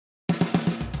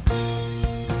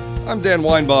I'm Dan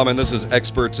Weinbaum, and this is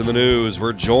Experts in the News.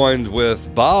 We're joined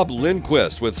with Bob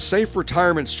Lindquist with Safe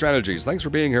Retirement Strategies. Thanks for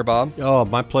being here, Bob. Oh,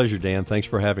 my pleasure, Dan. Thanks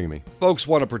for having me. Folks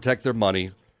want to protect their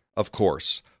money, of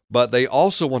course, but they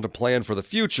also want to plan for the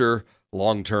future,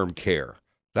 long-term care.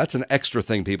 That's an extra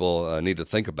thing people need to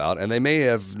think about, and they may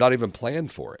have not even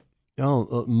planned for it.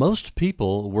 Most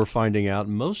people, we're finding out,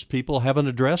 most people haven't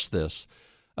addressed this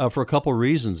for a couple of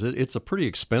reasons. It's a pretty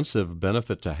expensive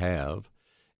benefit to have,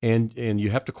 and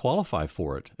you have to qualify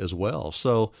for it as well.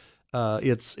 So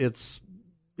it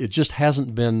just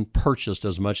hasn't been purchased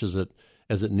as much as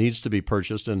it needs to be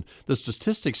purchased. And the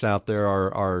statistics out there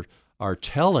are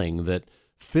telling that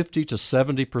 50 to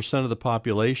 70% of the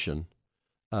population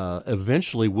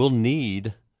eventually will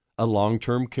need a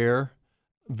long-term care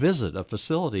visit, a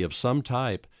facility of some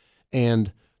type.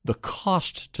 And the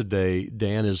cost today,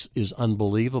 Dan, is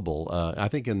unbelievable. I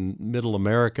think in Middle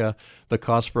America, the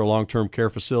cost for a long-term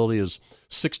care facility is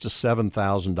 $6,000 to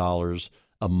 $7,000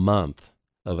 a month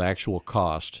of actual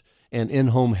cost. And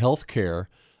in-home health care,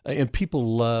 and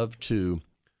people love to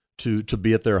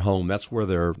be at their home. That's where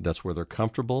they're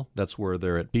comfortable. That's where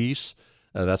they're at peace.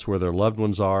 That's where their loved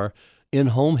ones are.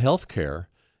 In-home health care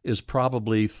is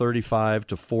probably $35,000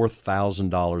 to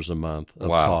 $4,000 a month of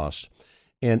cost.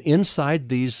 And inside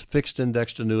these fixed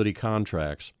indexed annuity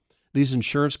contracts, these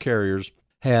insurance carriers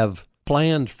have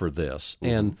planned for this.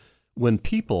 Mm-hmm. And when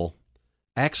people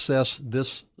access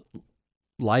this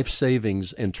life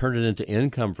savings and turn it into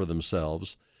income for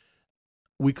themselves,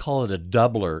 we call it a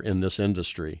doubler in this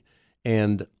industry.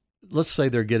 And let's say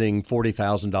they're getting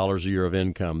 $40,000 a year of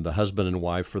income, the husband and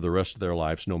wife, for the rest of their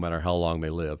lives, no matter how long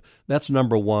they live. That's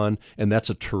number one, and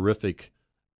that's a terrific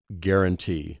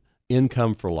guarantee,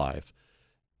 income for life.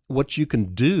 What you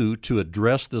can do to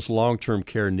address this long-term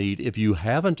care need, if you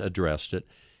haven't addressed it,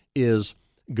 is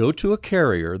go to a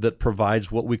carrier that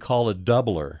provides what we call a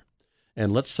doubler.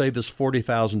 And let's say this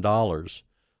 $40,000,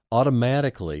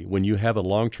 automatically, when you have a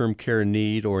long-term care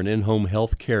need or an in-home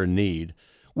health care need,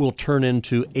 will turn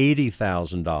into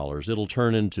 $80,000. It'll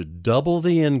turn into double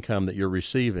the income that you're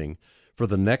receiving for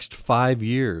the next 5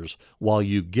 years while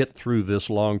you get through this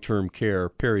long-term care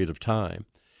period of time.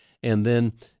 And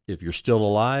then if you're still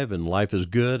alive and life is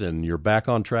good and you're back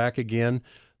on track again,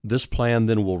 this plan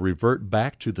then will revert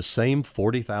back to the same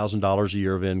 $40,000 a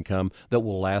year of income that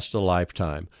will last a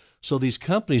lifetime. So these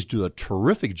companies do a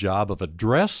terrific job of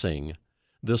addressing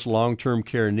this long-term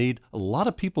care need. A lot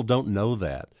of people don't know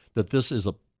that this is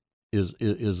a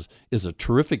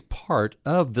terrific part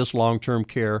of this long-term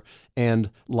care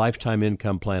and lifetime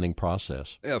income planning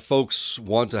process. Yeah, folks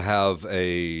want to have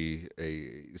a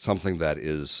something that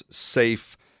is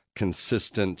safe,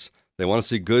 consistent. They want to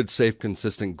see good, safe,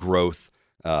 consistent growth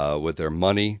with their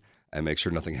money and make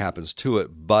sure nothing happens to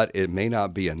it. But it may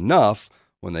not be enough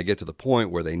when they get to the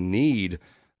point where they need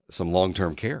some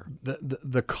long-term care.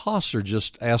 The costs are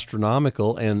just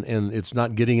astronomical, and it's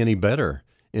not getting any better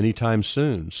anytime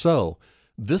soon. So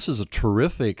this is a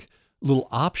terrific little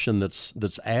option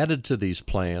that's added to these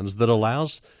plans that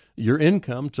allows your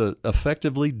income to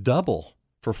effectively double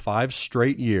for 5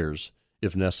 straight years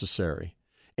if necessary.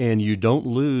 And you don't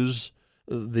lose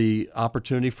the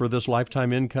opportunity for this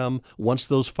lifetime income once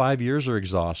those 5 years are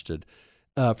exhausted.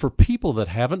 For people that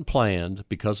haven't planned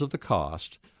because of the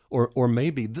cost, or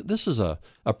maybe this is a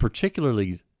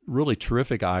particularly really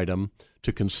terrific item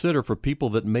to consider for people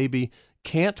that maybe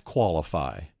can't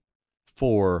qualify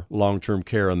for long-term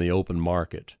care in the open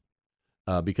market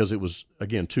because it was,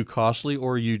 again, too costly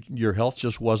or your health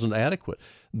just wasn't adequate.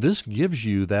 This gives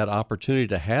you that opportunity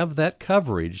to have that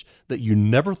coverage that you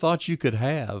never thought you could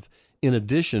have, in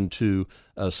addition to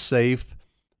a safe,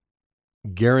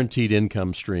 guaranteed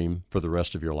income stream for the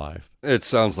rest of your life. It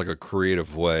sounds like a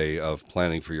creative way of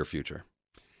planning for your future.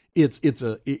 It's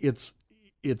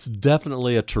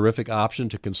definitely a terrific option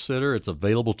to consider. It's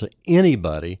available to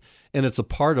anybody, and it's a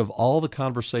part of all the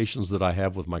conversations that I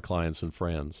have with my clients and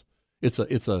friends. It's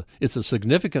a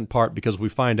significant part because we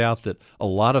find out that a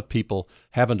lot of people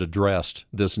haven't addressed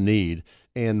this need,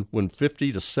 and when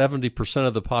 50 to 70%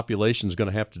 of the population is going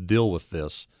to have to deal with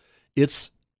this, it's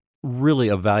really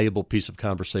a valuable piece of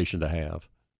conversation to have.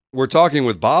 We're talking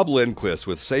with Bob Lindquist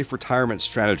with Safe Retirement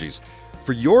Strategies.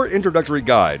 For your introductory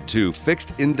guide to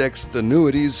fixed indexed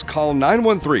annuities, call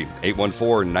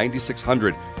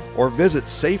 913-814-9600 or visit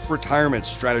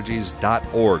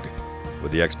saferetirementstrategies.org.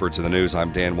 With the Experts in the News,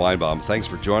 I'm Dan Weinbaum. Thanks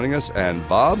for joining us. And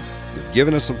Bob, you've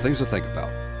given us some things to think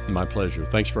about. My pleasure.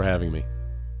 Thanks for having me.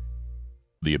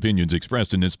 The opinions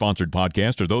expressed in this sponsored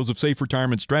podcast are those of Safe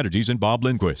Retirement Strategies and Bob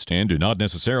Lindquist and do not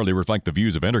necessarily reflect the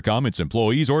views of Entercom, its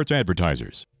employees, or its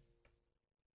advertisers.